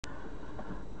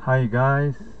Hi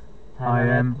guys, Hi,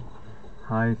 Ahmed.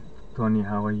 Hi Tony,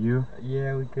 how are you?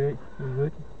 Yeah, we good. We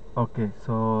good. Okay,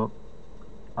 so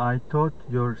I taught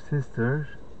your sister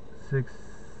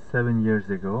 7 years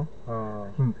ago. Oh,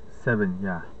 I think 7,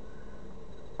 yeah.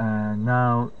 And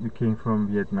now you came from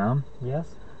Vietnam,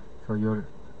 yes. so your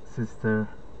sister,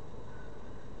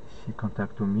 she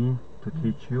contacted me to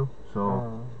teach you. So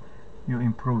Oh, you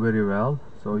improve very well.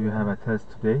 So you have a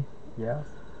test today. yes.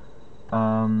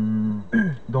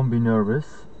 Don't be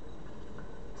nervous.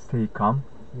 Stay calm.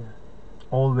 Yeah.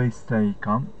 Always stay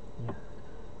calm. Yeah.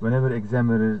 Whenever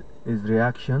examiner is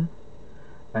reaction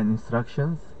and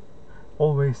instructions,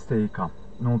 always stay calm.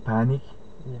 No panic.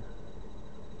 Yeah.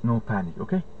 No panic.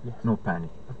 Okay? Yes. No panic.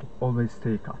 Okay. Always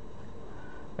stay calm.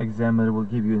 Examiner will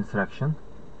give you instruction,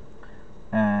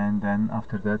 and then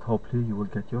after that, hopefully, you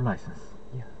will get your license.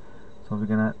 Yeah. So we're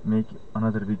gonna make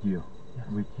another video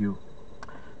with you.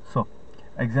 So,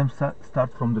 exam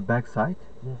start from the back side.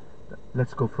 Yeah.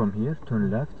 Let's go from here.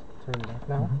 Turn left. Turn left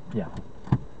now. Yeah.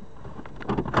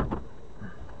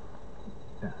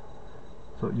 Yeah.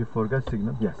 So you forgot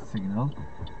signal. Yes, signal.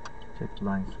 Check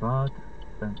blind spot.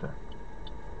 Then turn.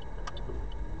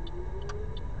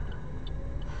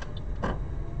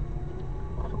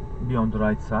 So be on the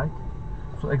right side.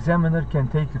 So examiner can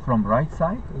take you from right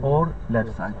side or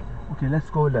left side. Okay, let's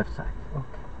go left side.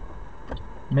 Okay.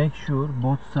 Make sure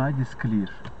both sides is clear.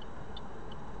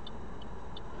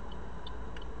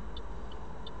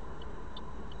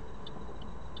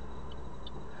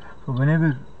 So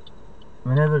whenever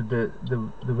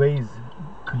the way is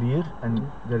clear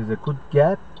and there is a good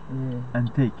gap,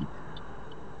 and take it.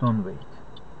 Don't wait.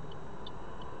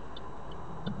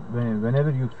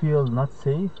 Whenever you feel not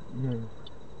safe,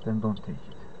 then don't take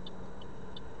it.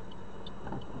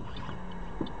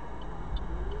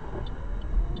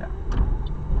 Yeah.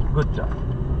 Good job.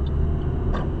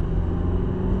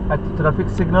 At the traffic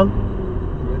signal,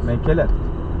 make a left.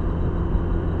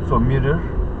 So mirror,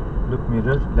 look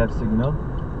mirror, left signal.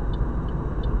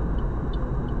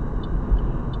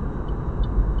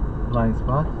 Blind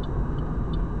spot.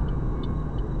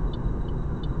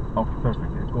 Okay,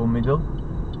 perfect. Go middle.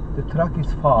 The truck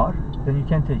is far, then you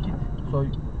can take it. So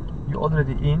you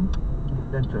already in,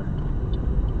 then turn.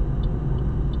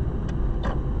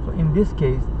 So in this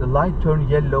case, the light turn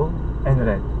yellow and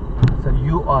red. So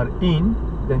you are in,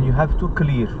 then you have to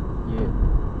clear. Yeah.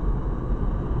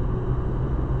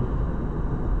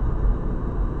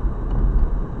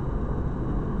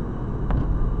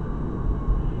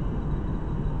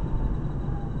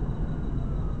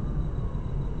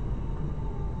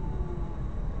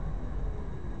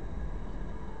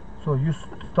 So you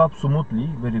stop smoothly,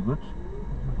 very good.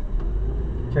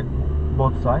 Check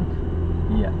both sides.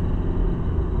 Yeah.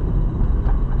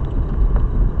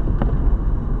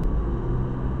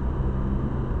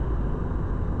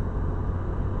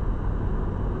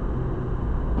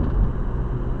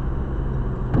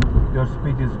 Your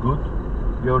speed is good.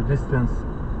 Your distance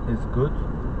is good.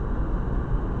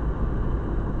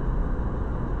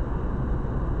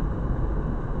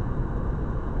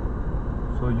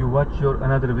 So you watch your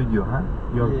another video, huh?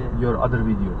 Your other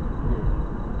video.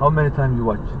 Yeah. How many times you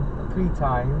watch? 3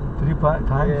 times. 3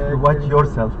 times Yeah, you watch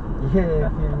yourself. Yeah,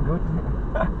 feeling good.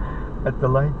 At the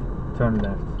light, turn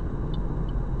left.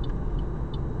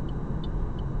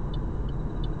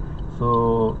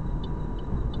 So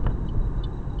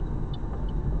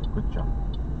good job.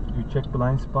 You check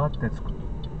blind spot, that's good.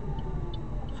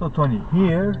 So Tony,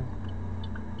 here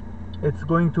it's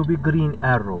going to be green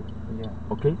arrow. Yeah.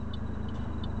 Okay?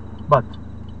 But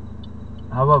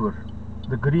however,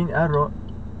 the green arrow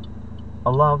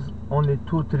allows only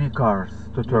 2-3 cars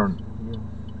to turn. Yes.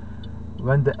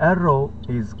 When the arrow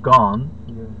is gone,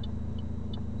 Yeah.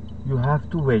 you have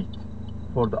to wait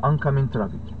for the oncoming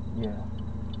traffic. Yeah.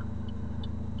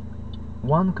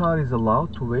 One car is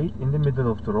allowed to wait in the middle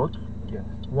of the road, Yes.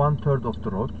 1/3 of the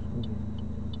road. Yeah.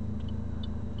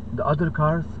 The other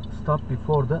cars stop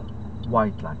before the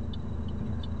white line.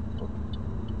 Yes. Okay.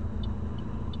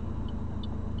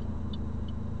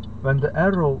 When the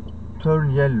arrow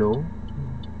turn yellow,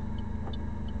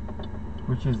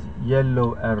 which is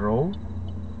yellow arrow,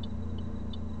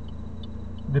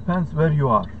 depends where you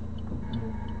are.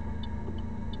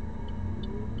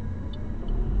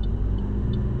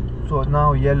 So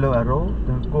now yellow arrow,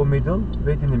 then go middle,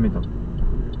 wait in the middle.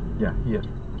 Yeah, here.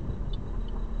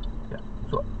 Yeah.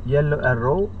 So yellow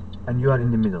arrow and you are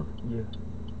in the middle. Yeah.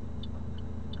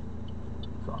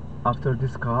 So after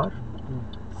this car,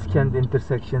 scan the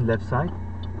intersection left side,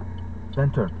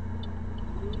 then turn.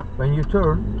 When you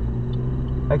turn,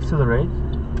 accelerate,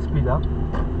 speed up,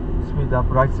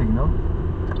 right signal,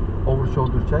 over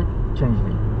shoulder check, change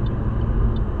lane.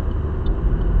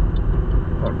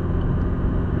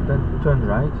 Then turn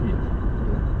right here.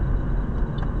 Yeah.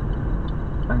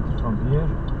 Enter from here.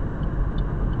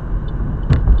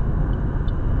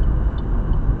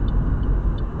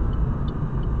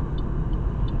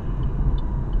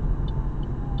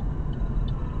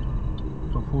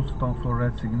 So full stop for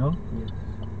red signal. Yes.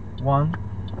 1,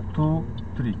 2,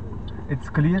 3. It's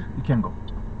clear, you can go.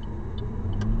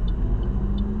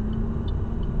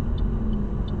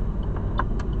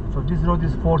 So this road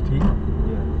is 40. Yeah.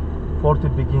 40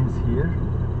 begins here.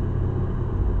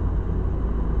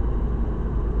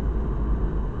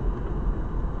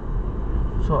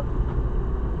 So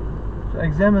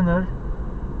examiner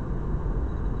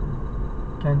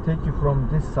can take you from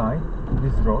this side,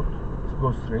 this road,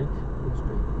 go straight. Go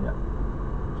straight. Yeah.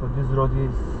 So this road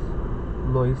is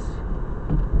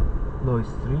Lois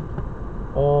Street,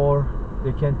 or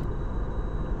they can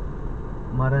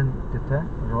Marandete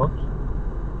Road.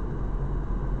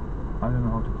 I don't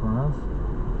know how to pronounce.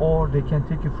 Or they can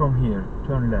take you from here.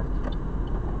 Turn left.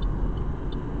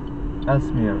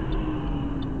 Ellesmere.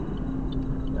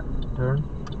 Yeah. Turn.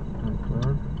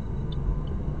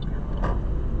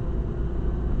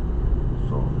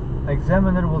 So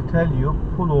examiner will tell you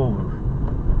pull over.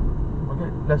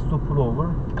 Okay, let's do pull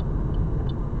over.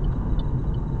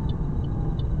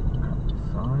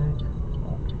 Side.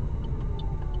 Okay.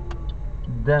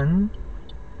 Then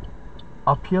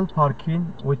uphill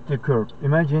parking with the curb.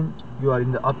 Imagine you are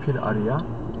in the uphill area.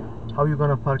 How you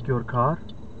gonna park your car?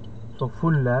 So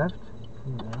full left.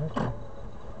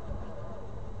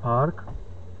 Park.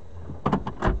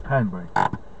 Handbrake.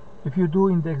 If you do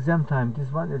in the exam time,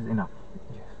 this one is enough.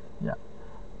 Yes. Yeah.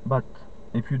 But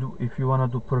if you wanna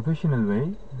do professional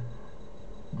way,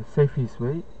 the safest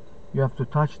way, you have to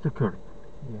touch the curb.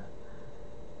 Yeah.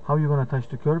 How you gonna touch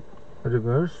the curb?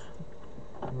 Reverse.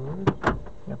 Good.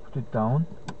 Yeah, put it down.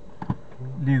 Okay.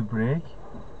 Leave brake.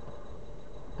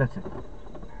 That's it.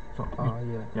 So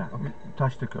Yeah. Okay. you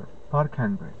touch the curb. Park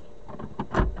handbrake.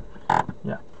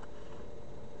 Yeah.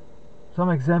 Some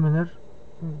examiner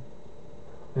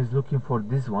is looking for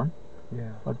this one,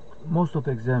 Yeah. but most of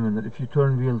examiner, if you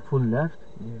turn wheel full left,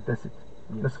 Yeah. that's it.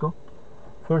 Yes. Let's go.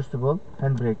 First of all,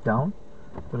 handbrake down,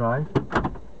 drive,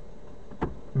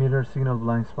 mirror signal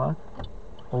blind spot,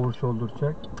 over shoulder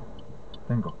check,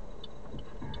 then go.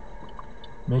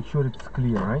 Make sure it's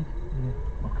clear, right? Yeah.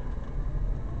 Okay.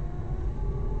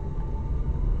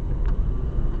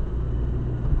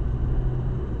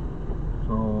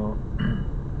 So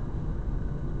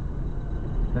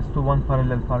let's do one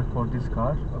parallel park for this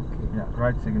car. Okay. Yeah,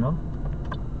 right signal.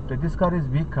 Okay, this car is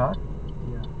big car.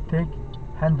 Yeah. Take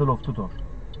handle of the door.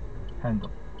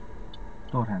 Handle.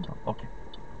 Door handle. Okay.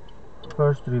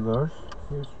 First reverse.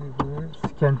 First reverse.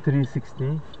 Scan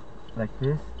 360 like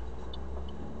this.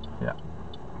 Yeah.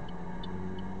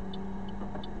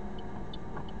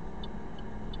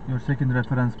 Your second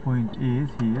reference point is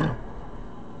here.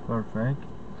 Perfect.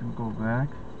 Then go back.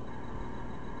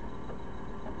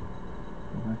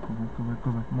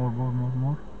 Go back.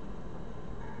 More.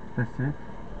 That's it.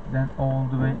 Then all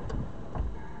the way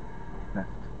left.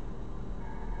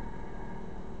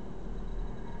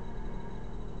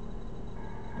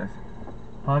 That's it.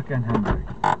 Park and handbrake.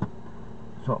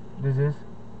 So this is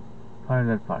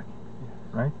parallel parking,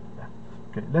 right? Yeah.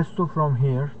 Okay. Let's do from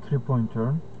here 3-point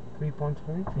turn. 3-point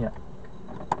turn. Yeah.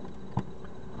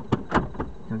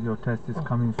 Because your test is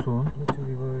coming soon. Need to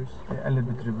reverse. A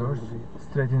little bit reverse.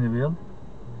 Straighten the wheel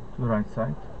to the right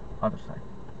side, other side.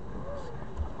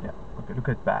 Yeah. Okay. Look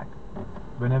at back.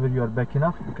 Whenever you are backing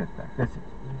up, look at back. That's it.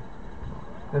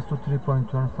 Let's do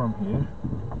 3-point turn from here.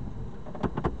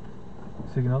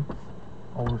 Signal.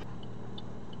 Over.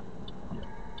 Yeah.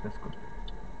 That's good.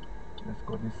 Let's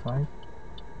go this side.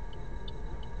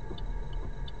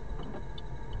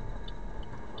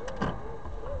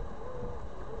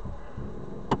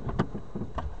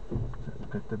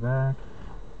 Look at the back.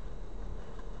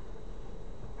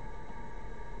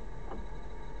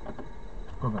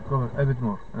 Go back. A bit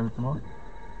more.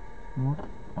 More.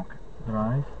 Okay.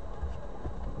 Drive.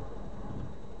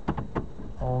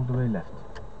 All the way left.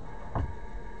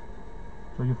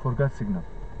 So you forgot signal.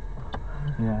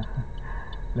 Yeah.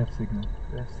 Left signal.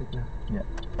 Left signal. Yeah.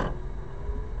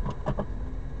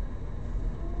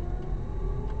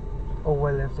 Oh,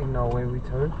 well, left signal when we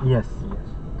turn. Yes. Yes.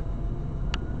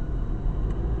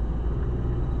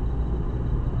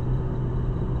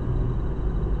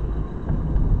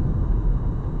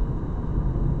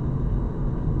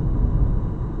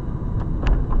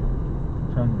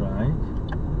 Turn right.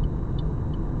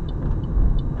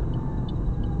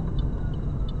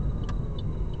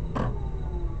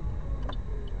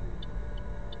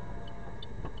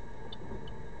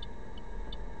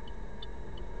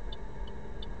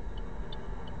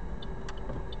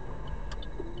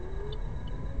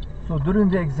 So during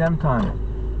the exam time,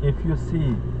 if you see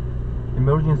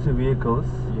emergency vehicles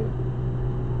Yeah.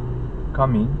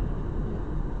 coming,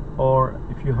 Yeah. or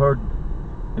if you heard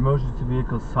emergency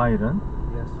vehicle siren,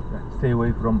 Yes. stay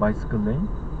away from bicycle lane.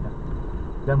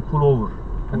 Then pull over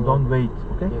and Pull don't over. wait.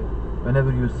 Okay. Yeah.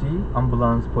 Whenever you see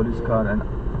ambulance, police Yeah. car, and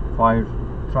fire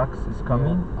trucks is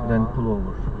coming, Yeah. then pull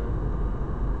over.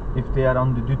 If they are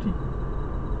on the duty.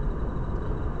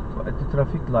 So at the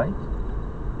traffic light,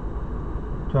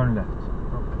 turn left.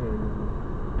 Okay.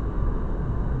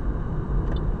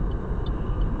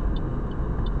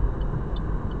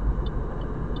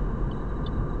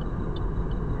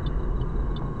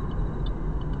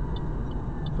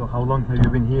 So how long have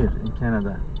you been here in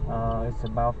Canada? It's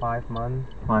about 5 months.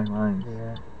 5 months.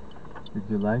 Yeah. Did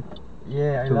you like?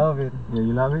 Yeah, I So- love it. Yeah,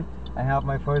 you love it? I had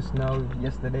my first snow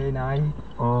yesterday night.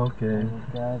 Okay. Oh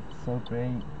God, so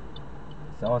great.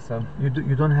 It's awesome. You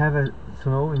don't have a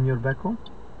snow in your back home?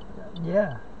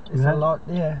 Yeah, it's a have- lot.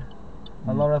 Yeah,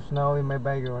 a Mm. lot of snow in my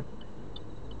backyard.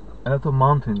 A lot of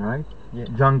mountain, right? Yeah.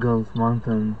 Jungles,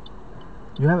 mountain.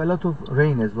 You have a lot of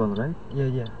rain as well, right? Yeah,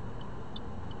 yeah.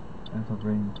 A lot of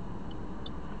rain.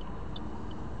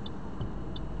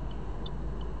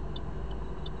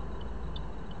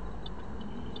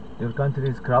 Your country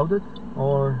is crowded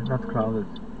or not crowded?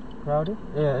 Crowded?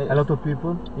 Yeah. A lot of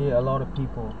people? Yeah, a lot of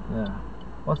people. Yeah.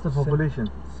 What's the Se- population?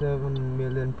 7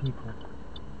 million people.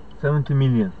 70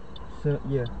 million. So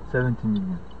yeah. 70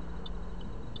 million.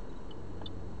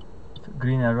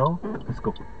 Green arrow. Let's go.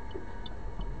 Okay,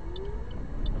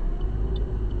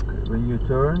 when you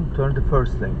turn the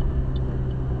first lane.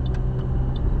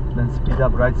 Then speed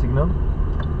up, right signal.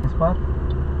 Spot.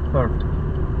 Perfect.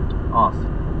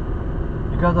 Awesome.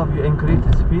 Because of you increase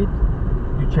the speed,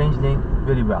 you change lane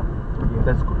very well. Yeah.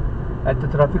 That's good. At the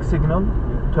traffic signal,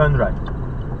 Yeah. turn right.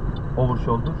 Over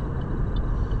shoulder.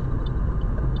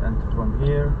 Enter from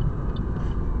here.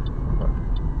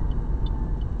 Perfect.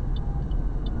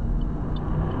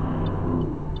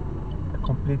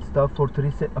 Complete stop for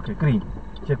 3 seconds. Okay, green.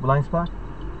 Check blind spot.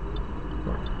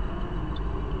 Perfect.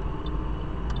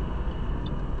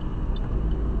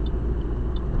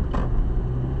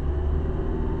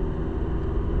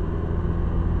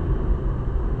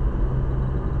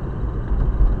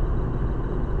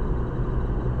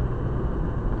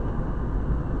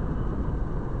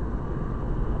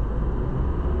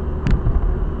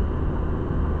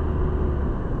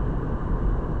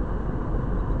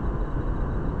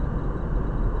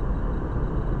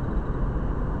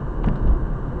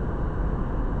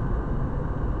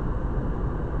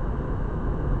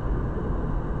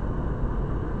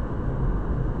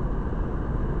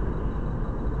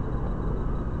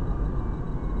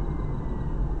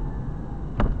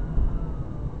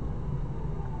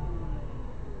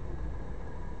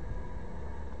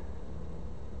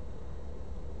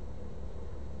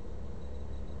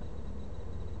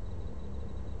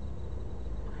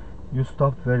 You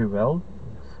stopped very well,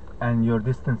 and your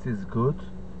distance is good.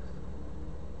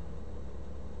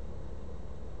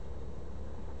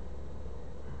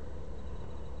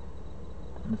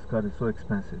 This car is so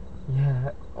expensive.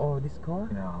 Yeah. Oh, this car?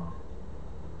 Yeah.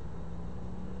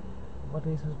 What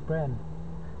is his brand?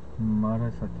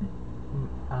 Maserati.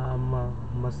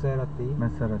 Maserati.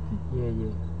 Maserati. Yeah,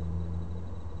 yeah.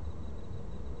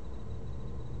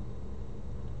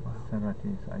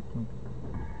 Maserati is, I think.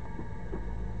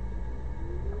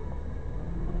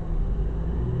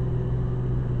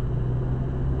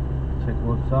 Check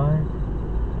both sides.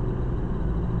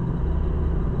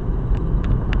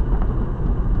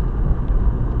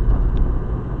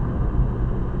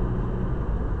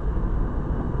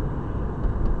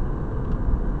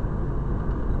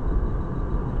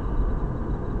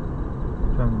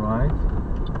 Turn right.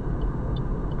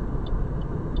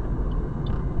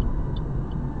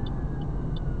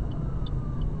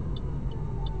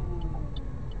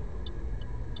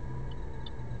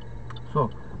 So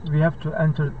we have to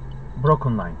enter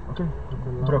broken line, okay?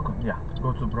 Broken, yeah.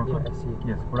 Go to broken. Yeah, I see.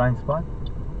 Yes, blind spot.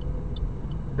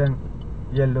 Then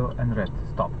yellow and red.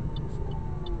 Stop.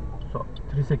 So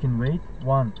 3-second wait.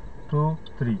 1, 2,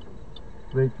 3.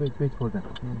 Wait for them.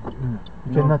 You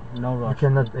No- cannot. no You rush.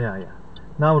 cannot. Yeah.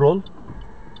 Now roll.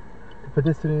 The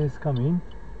pedestrian is coming.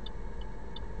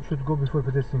 You should go before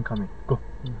pedestrian coming. Go.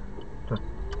 Turn.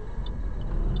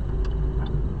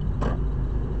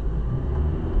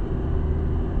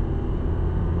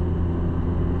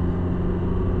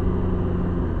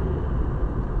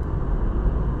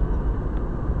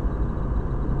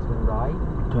 Turn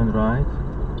right. Turn right.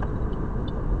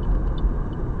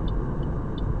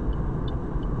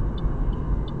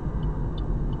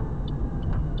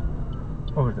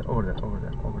 Over there. Over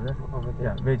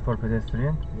Yeah, wait for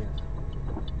pedestrian. Yes.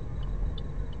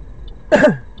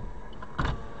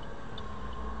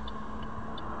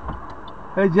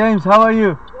 Hey James, how are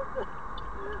you?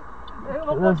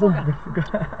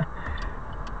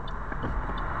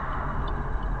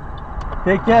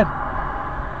 Take care.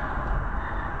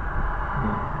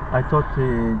 I taught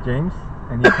James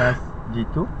and he passed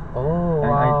G2. Oh,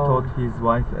 And wow. I taught his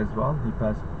wife as well. He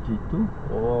passed G2.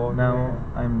 Oh, Now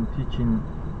yeah. I'm teaching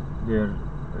their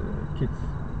kids.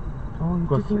 Oh, you're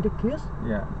Because, teaching the kids?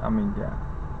 Yeah, I mean, yeah.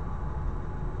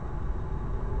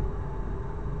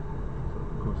 So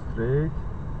go straight.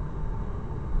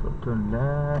 So turn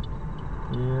left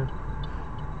here.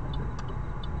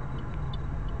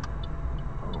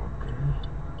 Okay.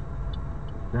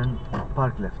 Then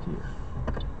park left here.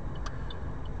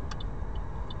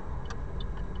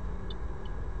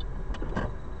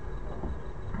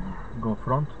 Go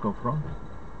front, go front.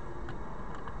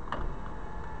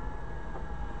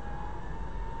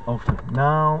 Okay,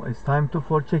 now it's time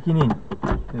for checking in.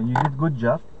 You did good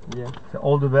job. Yes. So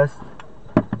all the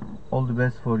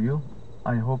best for you.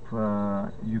 I hope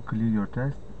you clear your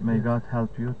test. May Yes. God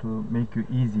help you to make you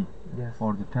easy Yes.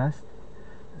 for the test.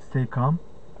 Stay calm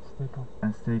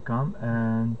Stay calm.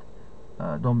 and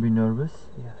don't be nervous.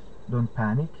 Yes. Don't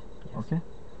panic. Yes. Okay.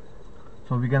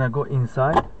 So we're gonna go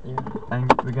inside Yeah.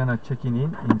 and we're gonna check in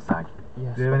inside.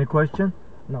 Yes. Do you have any question?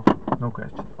 No. No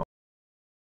question.